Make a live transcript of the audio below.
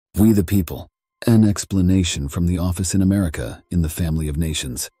We the People. An explanation from the Office in America in the Family of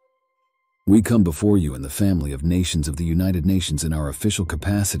Nations. We come before you in the Family of Nations of the United Nations in our official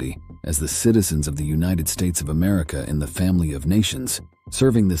capacity as the citizens of the United States of America in the Family of Nations,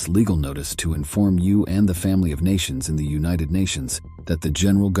 serving this legal notice to inform you and the Family of Nations in the United Nations that the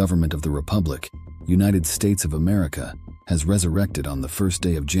General Government of the Republic, United States of America, has resurrected on the first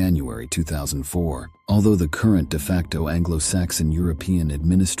day of January 2004. Although the current de facto Anglo-Saxon European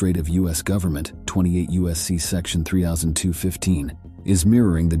Administrative U.S. Government, 28 U.S.C. Section 3215, is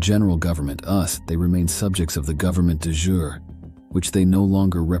mirroring the general government, they remain subjects of the government de jure, which they no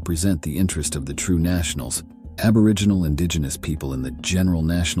longer represent the interest of the true nationals, Aboriginal Indigenous people in the general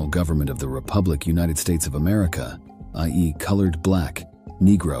national government of the Republic United States of America, i.e. colored Black,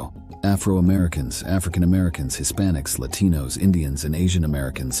 Negro, Afro-Americans, African-Americans, Hispanics, Latinos, Indians, and Asian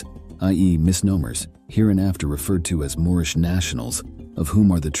Americans, i.e. misnomers, hereinafter referred to as Moorish nationals, of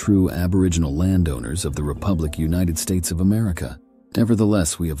whom are the true Aboriginal landowners of the Republic United States of America.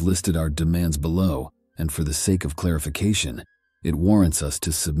 Nevertheless, we have listed our demands below, and for the sake of clarification, it warrants us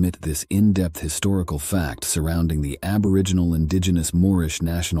to submit this in-depth historical fact surrounding the Aboriginal Indigenous Moorish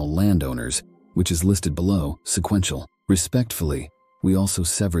national landowners, which is listed below, sequential. Respectfully, we also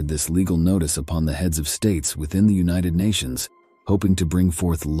severed this legal notice upon the heads of states within the United Nations, hoping to bring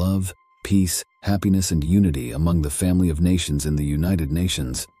forth love, peace, happiness, and unity among the family of nations in the United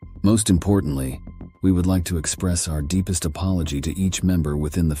Nations. Most importantly, we would like to express our deepest apology to each member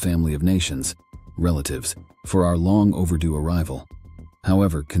within the family of nations, relatives, for our long overdue arrival.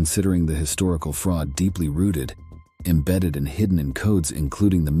 However, considering the historical fraud deeply rooted, embedded and hidden in codes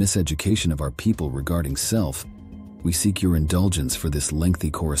including the miseducation of our people regarding self, we seek your indulgence for this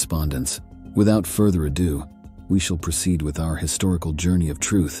lengthy correspondence. Without further ado, we shall proceed with our historical journey of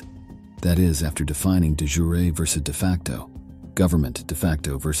truth. That is, after defining de jure versus de facto, government de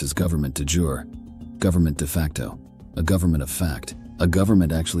facto versus government de jure. Government de facto, a government of fact, a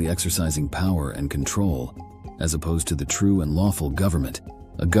government actually exercising power and control, as opposed to the true and lawful government,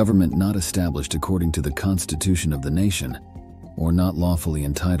 a government not established according to the Constitution of the nation, or not lawfully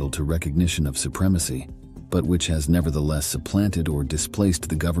entitled to recognition of supremacy, but which has nevertheless supplanted or displaced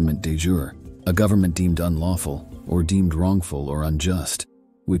the government de jure, a government deemed unlawful, or deemed wrongful or unjust,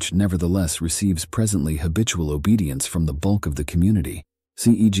 which nevertheless receives presently habitual obedience from the bulk of the community.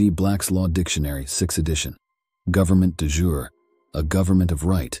 C.E.G. Black's Law Dictionary, 6th edition. Government de jure, a government of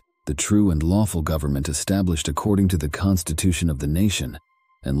right, the true and lawful government established according to the Constitution of the nation,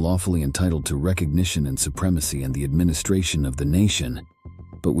 and lawfully entitled to recognition and supremacy and the administration of the nation,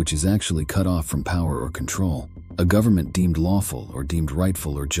 but which is actually cut off from power or control, a government deemed lawful or deemed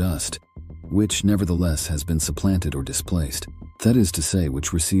rightful or just, which nevertheless has been supplanted or displaced, that is to say,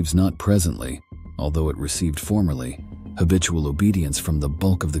 which receives not presently, although it received formerly, habitual obedience from the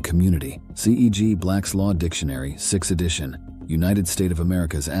bulk of the community. C.E.G. Black's Law Dictionary, 6th edition, United States of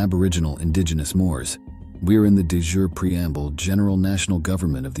America's Aboriginal Indigenous Moors. We're in the de jure preamble General National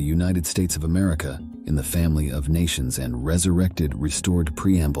Government of the United States of America in the Family of Nations and resurrected restored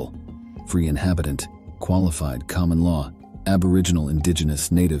preamble. Free inhabitant, qualified common law, Aboriginal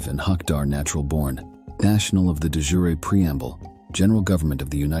Indigenous Native and Hakdar natural born. National of the de jure preamble, General Government of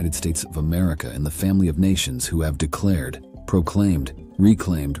the United States of America in the Family of Nations who have declared, proclaimed,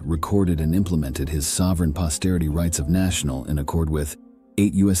 reclaimed, recorded and implemented his sovereign posterity rights of national in accord with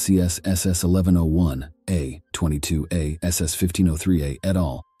 8 U.S.C.S. SS 1101, A, 22A, SS 1503A et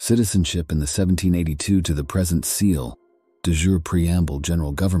al. Citizenship in the 1782 to the present seal, de jure preamble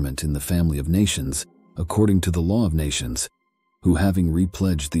General Government in the Family of Nations, according to the Law of Nations, who having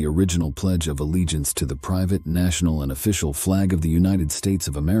repledged the original pledge of allegiance to the private, national, and official flag of the United States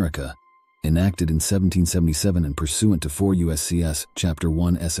of America, enacted in 1777 and pursuant to 4 U.S.C.S. Chapter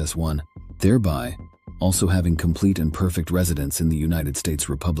 1 SS 1, thereby also having complete and perfect residence in the United States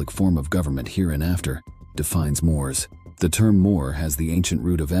Republic form of government hereinafter, defines Moors. The term Moor has the ancient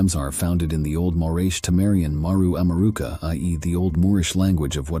root of Emzar founded in the Old Moorish Tamarian Maru Amaruka, i.e. the Old Moorish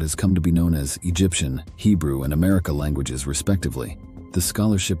language of what has come to be known as Egyptian, Hebrew, and America languages respectively. The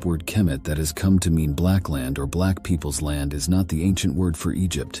scholarship word Kemet that has come to mean black land or black people's land is not the ancient word for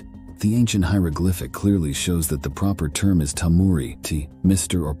Egypt. The ancient hieroglyphic clearly shows that the proper term is Tamuri,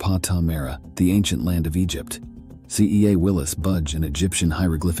 Mr. or Pa Tamera, the ancient land of Egypt. C.E.A. Willis Budge, an Egyptian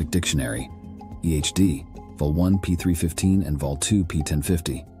Hieroglyphic Dictionary. EHD, Vol 1 P315 and Vol 2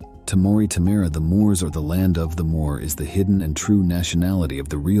 P1050. Tamori Tamera, the Moors or the land of the Moor, is the hidden and true nationality of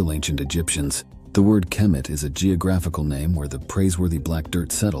the real ancient Egyptians. The word Kemet is a geographical name where the praiseworthy black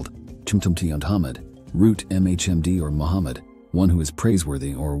dirt settled, Chumtumti and Hamad, root MHMD or Muhammad, one who is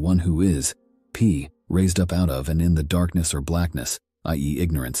praiseworthy or one who is, P, raised up out of and in the darkness or blackness, i.e.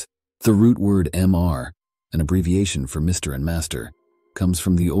 ignorance. The root word mr, an abbreviation for Mr. and Master, comes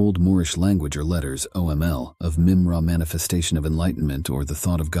from the Old Moorish language or letters oml of Mimra, manifestation of enlightenment or the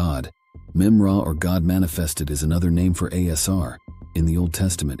thought of God. Mimra, or God manifested, is another name for Asr. In the Old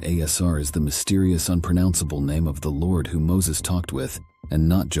Testament, Asr is the mysterious, unpronounceable name of the Lord who Moses talked with, and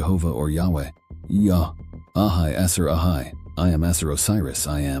not Jehovah or Yahweh. Yah. Ahai Asr Ahai. I am Asr Osiris,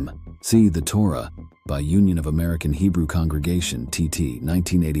 I am. See the Torah, by Union of American Hebrew Congregation, TT,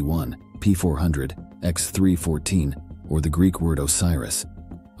 1981, p. 400, x 314, or the Greek word Osiris.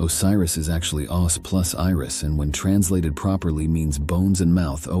 Osiris is actually os plus iris, and when translated properly means bones and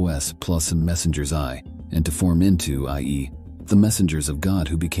mouth, os plus a messenger's eye, and to form into, i.e., the messengers of God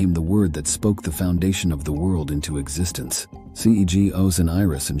who became the word that spoke the foundation of the world into existence. CEG Os and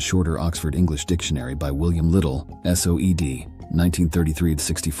Iris in Shorter Oxford English Dictionary by William Little, SOED,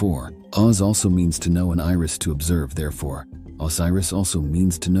 1933-64. Os also means to know and iris to observe, therefore. Osiris also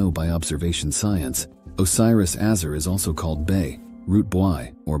means to know by observation science. Osiris Azar is also called Bey, root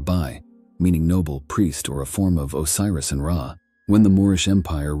boi, or Bai, meaning noble, priest, or a form of Osiris and Ra. When the Moorish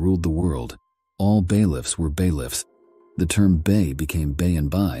Empire ruled the world, all bailiffs were bailiffs. The term Bey became Bey and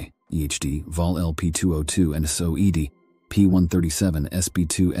Bai, EHD, Vol LP 202 and SOED, P137,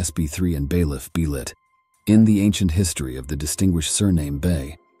 SB2, SB3, and bailiff, Belit. In the ancient history of the distinguished surname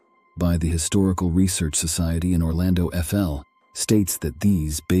Bey, by the Historical Research Society in Orlando, FL, states that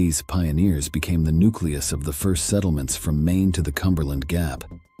these Beys pioneers became the nucleus of the first settlements from Maine to the Cumberland Gap.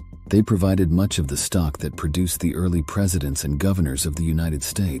 They provided much of the stock that produced the early presidents and governors of the United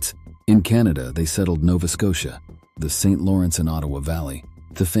States. In Canada, they settled Nova Scotia, the St. Lawrence and Ottawa Valley.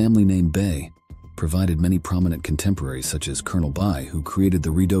 The family name Bey provided many prominent contemporaries such as Colonel Bye, who created the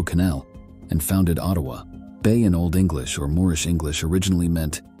Rideau Canal and founded Ottawa. Bey in Old English or Moorish English originally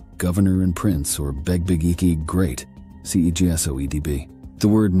meant governor and prince or begbigiki great, CEGSOEDB. The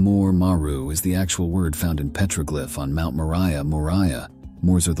word Mor Maru is the actual word found in petroglyph on Mount Moriah, Moriah.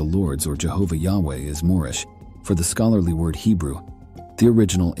 Moors are the lords, or Jehovah Yahweh is Moorish, for the scholarly word Hebrew. The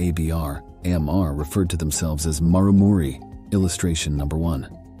original AMR referred to themselves as Marumuri, illustration number 1.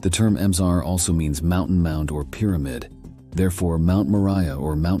 The term Emzar also means mountain, mound, or pyramid. Therefore, Mount Moriah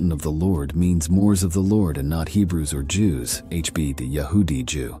or Mountain of the Lord means Moors of the Lord and not Hebrews or Jews, HB the Yahudi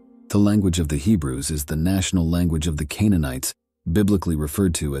Jew. The language of the Hebrews is the national language of the Canaanites, biblically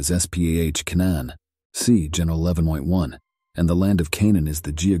referred to as Spah Canaan. See General 11.1. And the land of Canaan is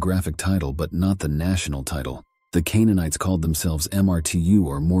the geographic title but not the national title. The Canaanites called themselves Mrtu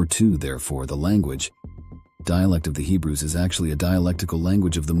or Mortu, therefore the language. Dialect of the Hebrews is actually a dialectical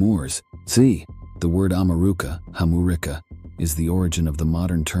language of the Moors. See, the word Amaruka, Hamurika, is the origin of the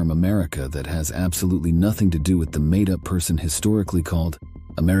modern term America that has absolutely nothing to do with the made-up person historically called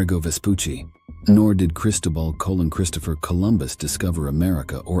Amerigo Vespucci. Nor did Christopher Columbus discover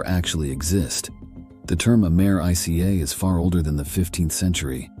America or actually exist. The term Amer-ICA is far older than the 15th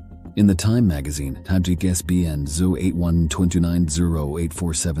century. In the Time magazine, Hajik SBN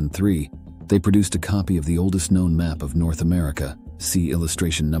 08129084773, they produced a copy of the oldest known map of North America, see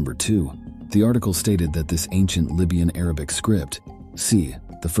illustration number 2. The article stated that this ancient Libyan Arabic script, c.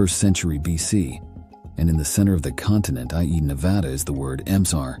 the 1st century BC, and in the center of the continent, i.e. Nevada, is the word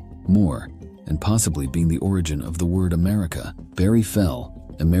Emsar, Moor, and possibly being the origin of the word America. Barry Fell,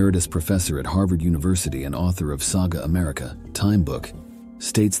 emeritus professor at Harvard University and author of Saga America, Time Book,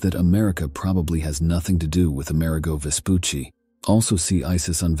 states that America probably has nothing to do with Amerigo Vespucci. Also see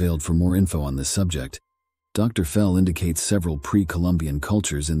ISIS Unveiled for more info on this subject. Dr. Fell indicates several pre-Columbian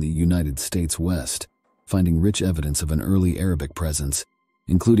cultures in the United States West, finding rich evidence of an early Arabic presence,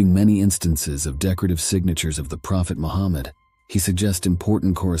 including many instances of decorative signatures of the Prophet Muhammad. He suggests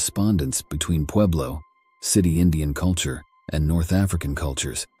important correspondence between Pueblo, city Indian culture, and North African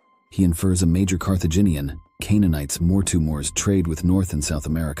cultures. He infers a major Carthaginian, Canaanites, Moors trade with North and South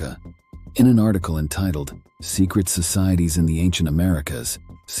America. In an article entitled Secret Societies in the Ancient Americas,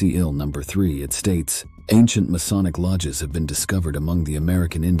 see IL number 3, it states, ancient Masonic lodges have been discovered among the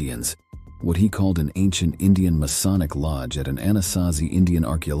American Indians. What he called an ancient Indian Masonic lodge at an Anasazi Indian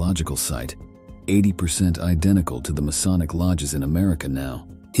archaeological site, 80% identical to the Masonic lodges in America now.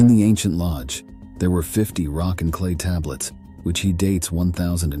 In the ancient lodge, there were 50 rock and clay tablets, which he dates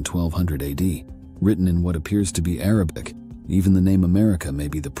 1000 and 1200 AD, written in what appears to be Arabic. Even the name America may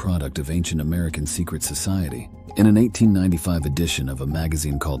be the product of ancient American secret society. In an 1895 edition of a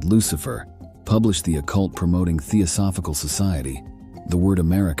magazine called Lucifer, published the occult-promoting Theosophical Society, the word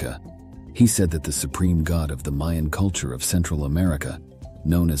America, he said that the supreme god of the Mayan culture of Central America,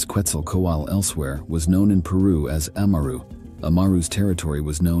 known as Quetzalcoatl elsewhere, was known in Peru as Amaru. Amaru's territory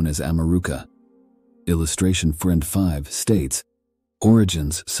was known as Amaruca. Illustration friend 5 states,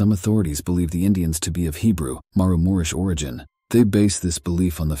 Origins. Some authorities believe the Indians to be of Hebrew, Moorish origin. They base this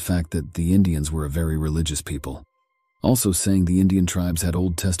belief on the fact that the Indians were a very religious people, also saying the Indian tribes had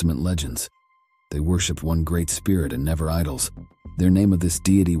Old Testament legends. They worshipped one great spirit and never idols. Their name of this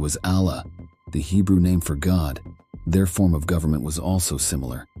deity was Allah, the Hebrew name for God. Their form of government was also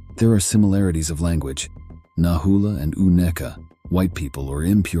similar. There are similarities of language. Nahula and Uneka, white people or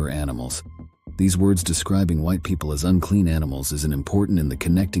impure animals. These words describing white people as unclean animals is important in the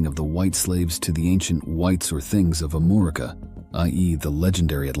connecting of the white slaves to the ancient whites or things of Amorica, i.e. the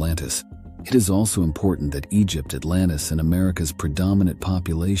legendary Atlantis. It is also important that Egypt, Atlantis, and America's predominant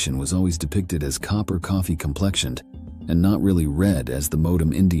population was always depicted as copper coffee complexioned, and not really red as the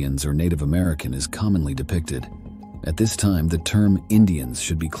Modem Indians or Native American is commonly depicted. At this time, the term Indians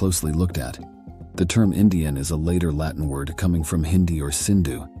should be closely looked at. The term Indian is a later Latin word coming from Hindi or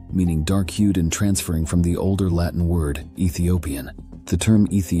Sindhu, meaning dark-hued and transferring from the older Latin word Ethiopian. The term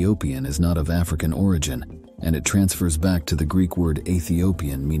Ethiopian is not of African origin, and it transfers back to the Greek word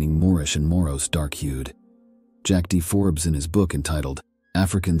Ethiopian, meaning Moorish and Moros, dark-hued. Jack D. Forbes, in his book entitled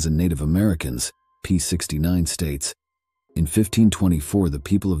Africans and Native Americans, p. 69, states, "In 1524, the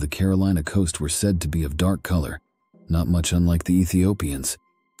people of the Carolina coast were said to be of dark color, not much unlike the Ethiopians."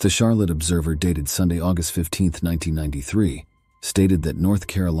 The Charlotte Observer, dated Sunday, August 15, 1993, stated that North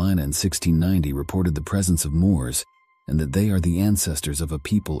Carolina in 1690 reported the presence of Moors, and that they are the ancestors of a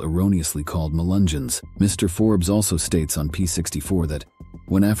people erroneously called Melungeons. Mr. Forbes also states on p. 64 that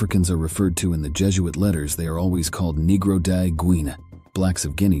when Africans are referred to in the Jesuit letters, they are always called Negro de Guinea, blacks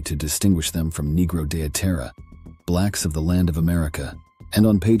of Guinea, to distinguish them from Negro de Terra, blacks of the land of America. And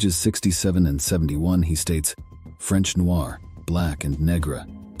on pages 67 and 71 he states, French noir, black, and negre,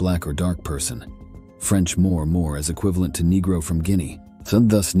 black or dark person. French moor as equivalent to Negro from Guinea.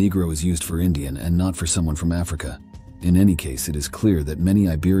 Thus Negro is used for Indian and not for someone from Africa. In any case, it is clear that many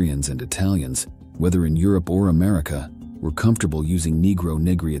Iberians and Italians, whether in Europe or America, were comfortable using Negro,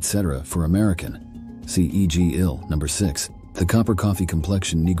 Negri, etc. for American. See e.g. ill. Number 6. The copper coffee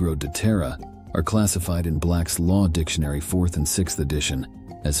complexion Negro de Terra are classified in Black's Law Dictionary 4th and 6th edition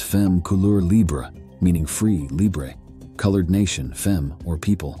as femme couleur libre, meaning free, libre, colored nation, femme, or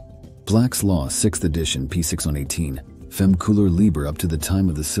people. Black's Law 6th edition p. 618, femme couleur libre up to the time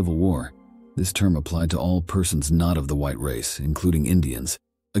of the Civil War. This term applied to all persons not of the white race, including Indians.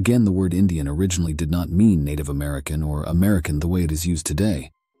 Again, the word Indian originally did not mean Native American or American the way it is used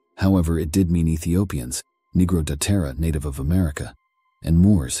today. However, it did mean Ethiopians, Negro de Terra, native of America, and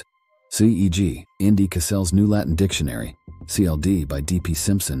Moors. See e.g. Indy Cassell's New Latin Dictionary, CLD by D.P.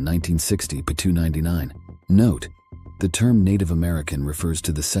 Simpson, 1960, p. 299. Note: the term Native American refers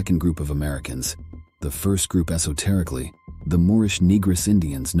to the second group of Americans. The first group esoterically, the Moorish Negress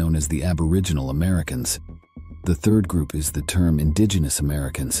Indians known as the Aboriginal Americans. The third group is the term Indigenous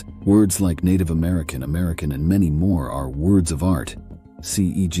Americans. Words like Native American, American, and many more are words of art. See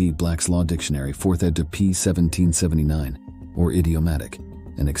e.g. Black's Law Dictionary, 4th ed. p. 1779. Or idiomatic,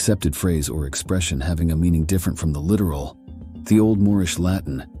 an accepted phrase or expression having a meaning different from the literal. The Old Moorish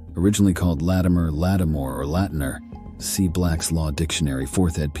Latin, originally called Latimer, Latimore, or Latiner, see Black's Law Dictionary,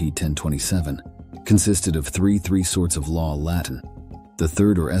 4th ed. p. 1027, consisted of three sorts of law Latin. The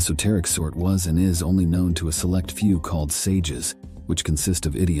third or esoteric sort was and is only known to a select few called sages, which consist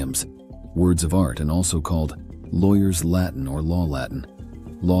of idioms, words of art, and also called lawyers' Latin or law Latin.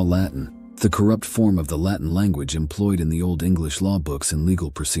 Law Latin, the corrupt form of the Latin language employed in the Old English law books and legal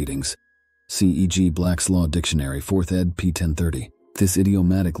proceedings. See e.g. Black's Law Dictionary, 4th ed. p. 1030. This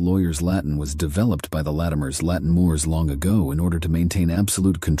idiomatic lawyer's Latin was developed by the Latimers, Latin Moors, long ago in order to maintain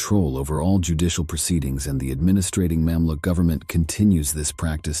absolute control over all judicial proceedings, and the administrating Mamluk government continues this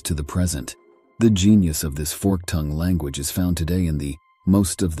practice to the present. The genius of this fork-tongue language is found today in the,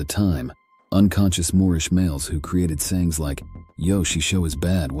 most of the time, unconscious Moorish males who created sayings like, "Yo, she show is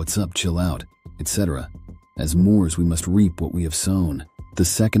bad, what's up, chill out," etc. As Moors, we must reap what we have sown. The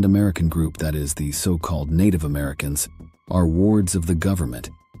second American group, that is, the so-called Native Americans, are wards of the government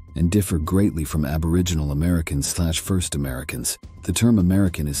and differ greatly from Aboriginal Americans/First Americans. The term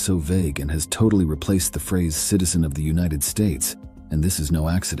American is so vague and has totally replaced the phrase citizen of the United States, and this is no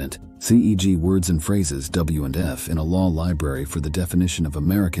accident. See e.g. Words and Phrases W and F in a law library for the definition of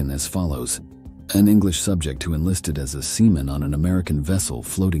American as follows: an English subject who enlisted as a seaman on an American vessel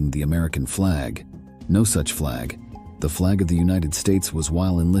floating the American flag. No such flag. The flag of the United States was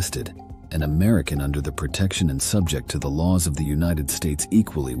while enlisted. An American under the protection and subject to the laws of the United States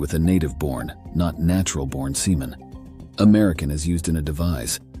equally with a native-born, not natural-born seaman. American is used in a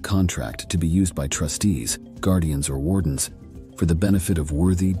devise, contract to be used by trustees, guardians, or wardens for the benefit of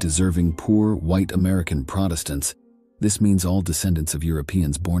worthy, deserving, poor, white American Protestants This means all descendants of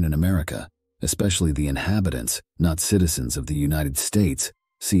Europeans born in America, especially the inhabitants, not citizens of the United States.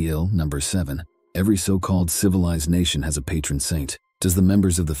 See ill. Number 7. Every so-called civilized nation has a patron saint. Does the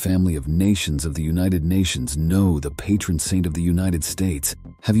members of the family of nations of the United Nations know the patron saint of the United States?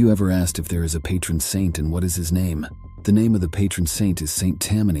 Have you ever asked if there is a patron saint and what is his name? The name of the patron saint is Saint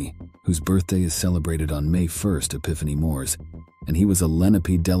Tammany, whose birthday is celebrated on May 1st, Epiphany Moors, and he was a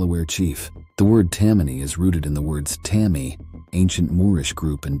Lenape, Delaware chief. The word Tammany is rooted in the words Tammy, ancient Moorish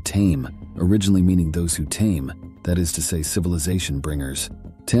group, and tame, originally meaning those who tame, that is to say civilization bringers.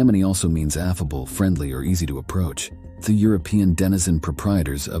 Tammany also means affable, friendly, or easy to approach. The European denizen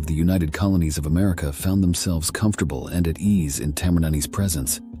proprietors of the United Colonies of America found themselves comfortable and at ease in Tammany's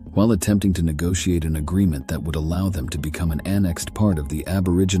presence, while attempting to negotiate an agreement that would allow them to become an annexed part of the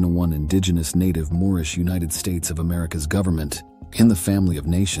Aboriginal Indigenous Native Moorish United States of America's government in the family of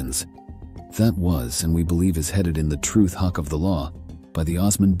nations. That was, and we believe is headed in the truth Hawk of the Law, by the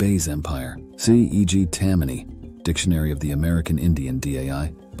Osman Bey's Empire. See E.G. Tammany, Dictionary of the American Indian,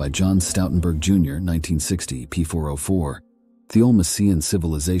 DAI, by John Stoutenberg Jr., 1960, p. 404. The Olmecian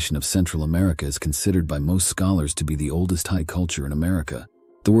civilization of Central America is considered by most scholars to be the oldest high culture in America.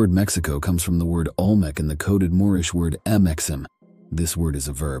 The word Mexico comes from the word Olmec and the coded Moorish word emexim. This word is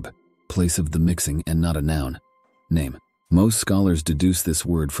a verb, place of the mixing, and not a noun. Name. Most scholars deduce this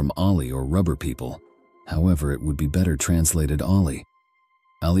word from Ali or rubber people. However, it would be better translated Ali.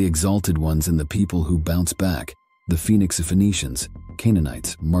 Ali, exalted ones, and the people who bounce back. The Phoenix Phoenicians,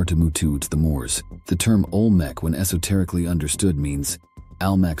 Canaanites, Martimutudes, the Moors. The term Olmec, when esoterically understood, means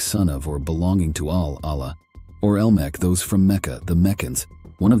Almec, son of or belonging to Allah, or Elmec, those from Mecca, the Meccans.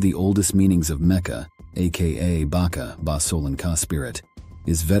 One of the oldest meanings of Mecca, aka Baka, Basol and Ka spirit,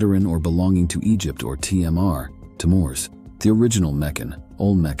 is veteran or belonging to Egypt, or TMR, Timors. The original Meccan,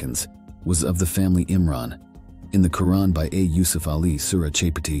 Olmecans, was of the family Imran. In the Quran by A. Yusuf Ali, Surah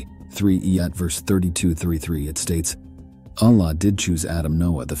Chapati 3 at verse 32-33, it states, Allah did choose Adam,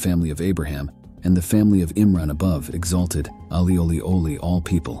 Noah, the family of Abraham, and the family of Imran above, exalted, Ali Oli, all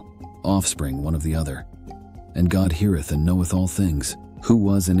people, offspring one of the other. And God heareth and knoweth all things, who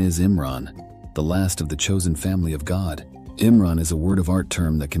was and is Imran, the last of the chosen family of God. Imran is a word of art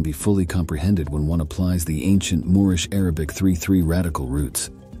term that can be fully comprehended when one applies the ancient Moorish Arabic 3 radical roots.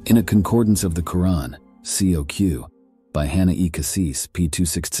 In a concordance of the Quran, COQ, by Hannah E. Cassis, p.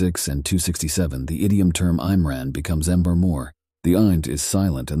 266 and 267, the idiom term Imran becomes Embarmor. The Ind is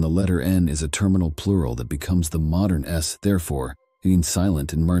silent and the letter N is a terminal plural that becomes the modern S, therefore, being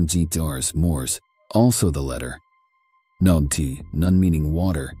silent in Mernjitars, Moors. Also the letter Nogti, none meaning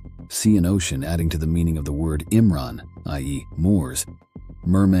water, sea and ocean, adding to the meaning of the word Imran, i.e. Moors.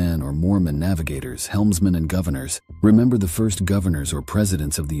 Merman or Mormon navigators, helmsmen, and governors. Remember the first governors or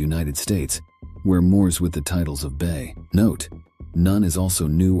presidents of the United States were Moors with the titles of Bey. Note, Nun is also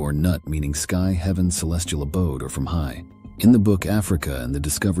Nu or Nut, meaning sky, heaven, celestial abode, or from high. In the book Africa and the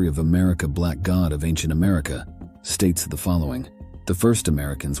Discovery of America, Black God of Ancient America states the following: the first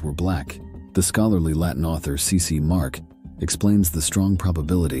Americans were black. The scholarly Latin author C.C. Mark explains the strong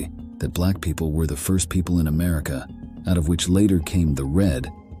probability that black people were the first people in America, out of which later came the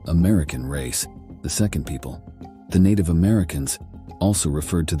red American race, the second people. The Native Americans also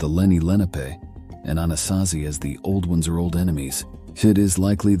referred to the Lenni Lenape and Anasazi as the old ones or old enemies. It is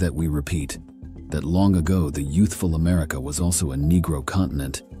likely that we repeat that long ago the youthful America was also a Negro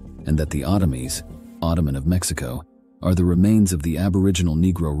continent, and that the Otomies, Ottoman of Mexico, are the remains of the aboriginal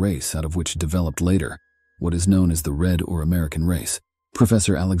Negro race out of which developed later what is known as the Red or American race.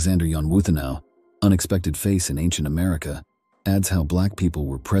 Professor Alexander Yon-Wuthenow, Unexpected Face in Ancient America, adds how black people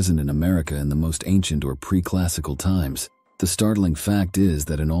were present in America in the most ancient or pre-classical times. The startling fact is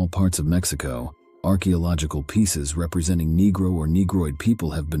that in all parts of Mexico, archaeological pieces representing Negro or Negroid people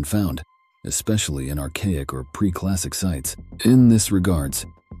have been found, especially in archaic or pre-classic sites. In this regards,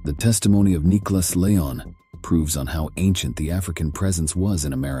 the testimony of Nicolas Leon proves on how ancient the African presence was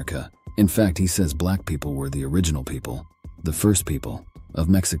in America. In fact, he says black people were the original people, the first people, of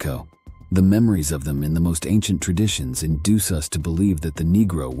Mexico. The memories of them in the most ancient traditions induce us to believe that the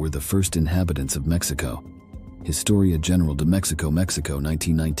Negro were the first inhabitants of Mexico. Historia General de Mexico,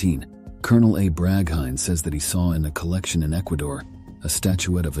 1919. Colonel A. Bragheim says that he saw in a collection in Ecuador a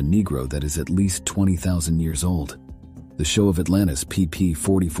statuette of a Negro that is at least 20,000 years old. The Show of Atlantis, pp.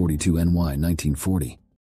 4042 NY 1940.